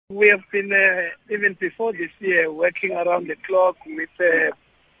We have been, even before this year, working around the clock with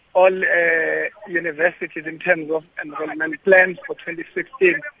all universities in terms of enrollment plans for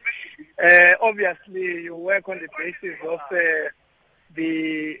 2016. Obviously, you work on the basis of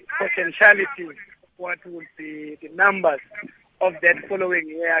the potentiality of what would be the numbers of that following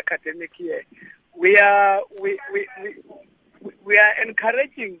year, academic year. We are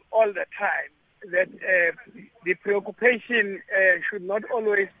encouraging all the time that the preoccupation should not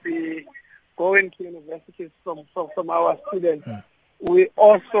always be going to universities from our students. We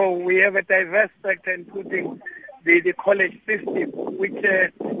have a diverse sector, including the college system, which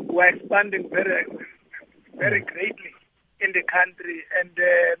we're expanding very greatly in the country. And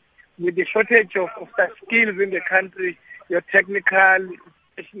with the shortage of such skills in the country, your technical,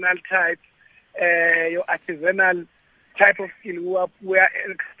 professional type, your artisanal type of skill, we are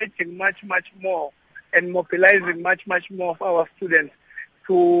encouraging much more and mobilizing much more of our students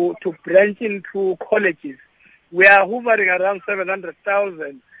to branch into colleges. We are hovering around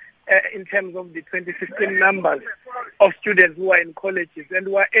 700,000 in terms of the 2015 numbers of students who are in colleges, and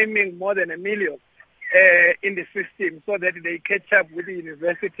we are aiming more than 1 million in the system so that they catch up with the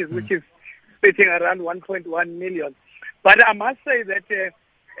universities, which is sitting around 1.1 million. But I must say that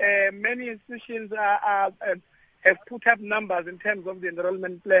many institutions have put up numbers in terms of the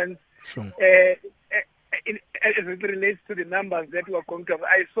enrollment plans. Sure. As it relates to the numbers that we are going to have.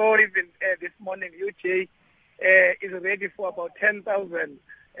 I saw even this morning UJ is ready for about 10,000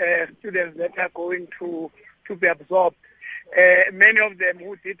 students that are going to be absorbed. Many of them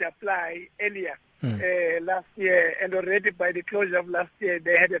who did apply earlier last year, and already by the closure of last year,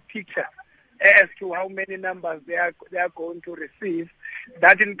 they had a picture as to how many numbers they are going to receive.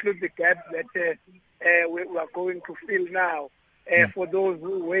 That includes the gap that we are going to fill now for those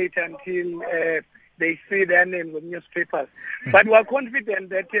who wait until they see their names on newspapers. But we are confident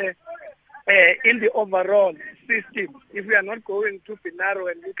that in the overall system, if we are not going to be narrow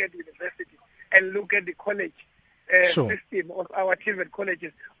and look at university and look at the college system of our TVET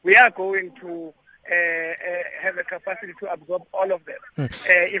colleges, we are going to have a capacity to absorb all of them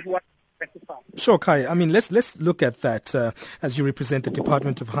if one. Sure, Khaye. I mean, let's look at that as you represent the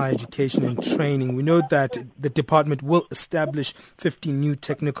Department of Higher Education and Training. We know that the department will establish 50 new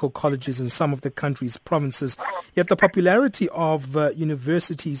technical colleges in some of the country's provinces, yet the popularity of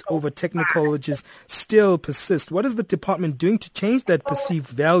universities over technical colleges still persists. What is the department doing to change that perceived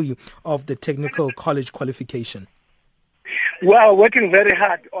value of the technical college qualification? We are working very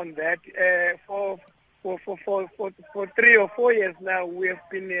hard on that. For 3 or 4 years now, we have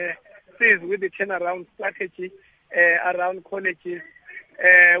been with the turnaround strategy around colleges.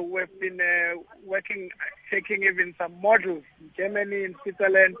 We've been taking even some models in Germany, in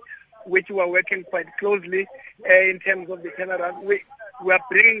Switzerland, which we are working quite closely in terms of the turnaround. We are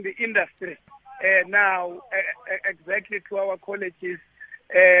bringing the industry now exactly to our colleges.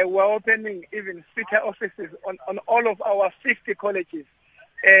 We are opening even feature offices on all of our 50 colleges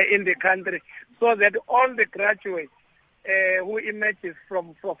in the country, so that all the graduates who emerges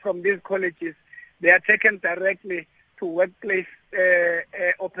from these colleges, they are taken directly to workplace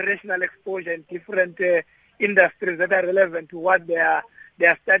operational exposure in different industries that are relevant to what they are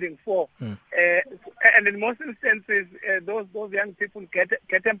studying for. And in most instances, those young people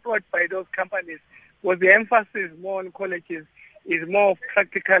get employed by those companies, where the emphasis more on colleges is more of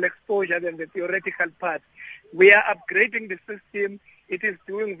practical exposure than the theoretical part. We are upgrading the system. It is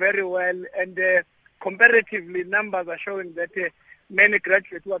doing very well, and comparatively, numbers are showing that many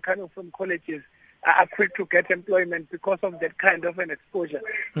graduates who are coming from colleges are quick to get employment because of that kind of an exposure.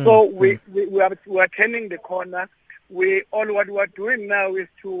 So we are turning the corner. What we are doing now is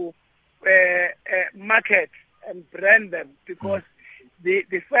to market and brand them, because the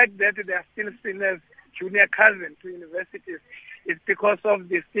fact that they are still seen as junior cousins to universities is because of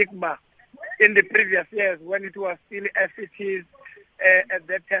the stigma in the previous years when it was still FETs. At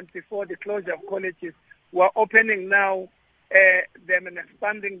that time, before the closure of colleges, we're opening now them and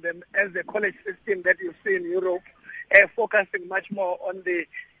expanding them as the college system that you see in Europe, focusing much more on the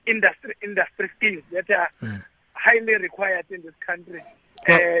industry skills that are highly required in this country.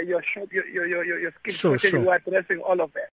 Your skill shortage, we're addressing all of that.